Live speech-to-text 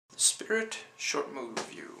Spirit short movie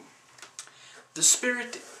review. The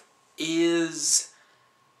Spirit is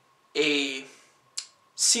a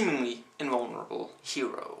seemingly invulnerable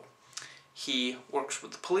hero. He works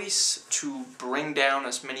with the police to bring down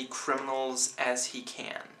as many criminals as he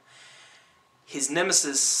can. His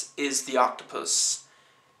nemesis is the octopus,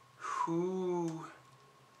 who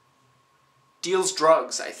deals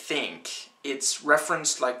drugs, I think. It's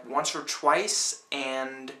referenced like once or twice,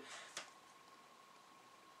 and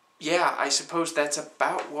yeah, I suppose that's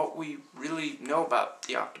about what we really know about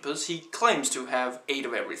the octopus. He claims to have 8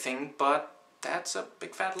 of everything, but that's a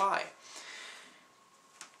big fat lie.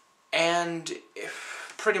 And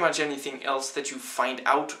pretty much anything else that you find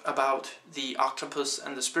out about the octopus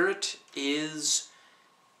and the Spirit is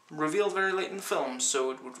revealed very late in the film,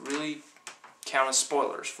 so it would really count as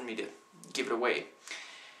spoilers for me to give it away.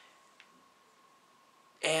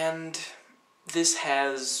 And this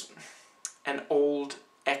has an old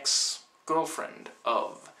ex-girlfriend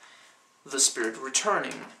of the Spirit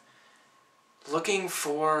returning, looking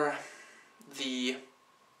for the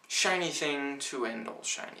shiny thing to end all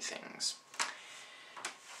shiny things.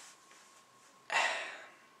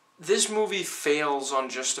 This movie fails on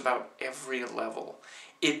just about every level.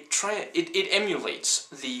 It emulates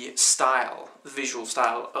the visual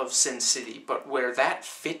style of Sin City, but where that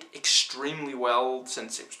fit extremely well,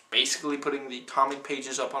 since it was basically putting the comic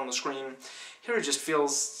pages up on the screen, here it just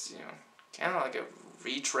feels, kind of like a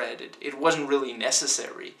retread. It wasn't really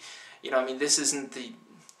necessary. I mean, this isn't the...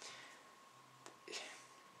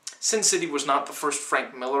 Sin City was not the first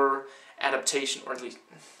Frank Miller adaptation, or at least,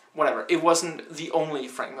 whatever. It wasn't the only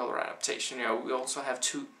Frank Miller adaptation. We also have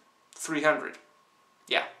 300.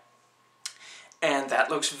 Yeah. And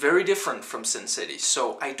that looks very different from Sin City,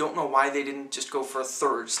 so I don't know why they didn't just go for a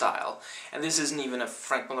third style. And this isn't even a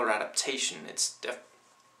Frank Miller adaptation. It's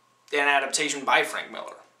an adaptation by Frank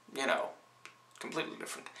Miller. Completely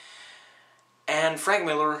different. And Frank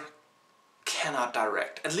Miller cannot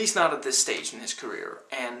direct, at least not at this stage in his career,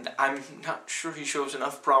 and I'm not sure he shows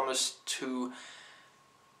enough promise to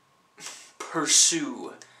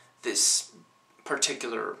pursue this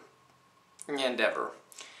particular endeavor.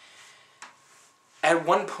 At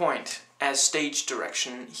one point, as stage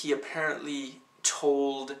direction, he apparently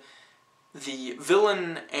told the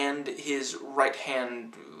villain and his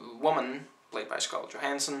right-hand woman, played by Scarlett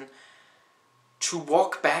Johansson, to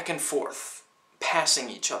walk back and forth, passing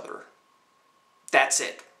each other. That's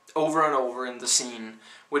it. Over and over in the scene,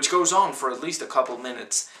 which goes on for at least a couple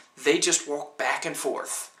minutes. They just walk back and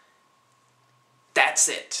forth. That's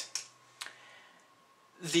it.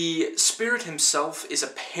 The Spirit himself is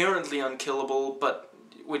apparently unkillable,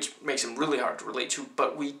 which makes him really hard to relate to,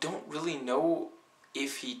 but we don't really know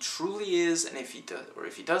if he truly is, and if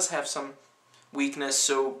he does have some weakness,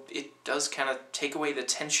 so it does kind of take away the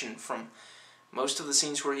tension from most of the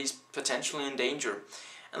scenes where he's potentially in danger.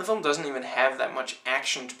 And the film doesn't even have that much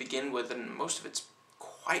action to begin with, and most of it's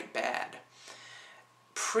quite bad.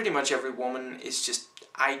 Pretty much every woman is just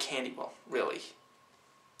eye candy. Well, really.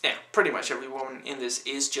 Yeah, pretty much every woman in this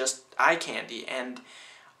is just eye candy, and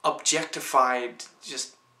objectified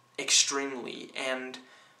just extremely, and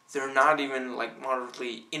they're not even, like,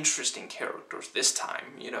 moderately interesting characters this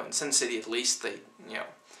time. In Sin City at least,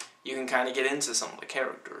 you can kind of get into some of the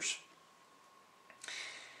characters.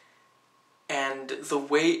 And the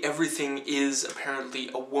way everything is apparently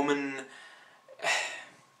a woman...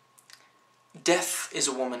 Death is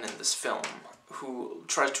a woman in this film who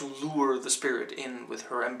tries to lure the Spirit in with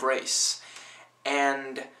her embrace.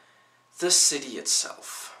 And the city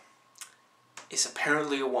itself is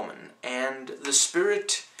apparently a woman. And the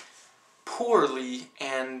Spirit poorly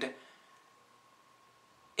and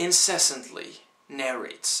incessantly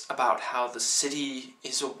narrates about how the city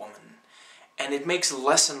is a woman. And it makes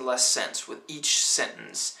less and less sense with each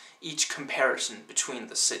sentence, each comparison between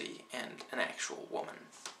the city and an actual woman.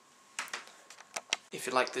 If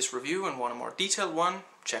you like this review and want a more detailed one,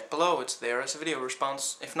 check below, it's there as a video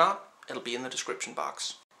response. If not, it'll be in the description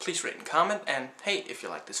box. Please rate and comment, and hey, if you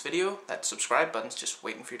like this video, that subscribe button's just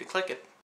waiting for you to click it.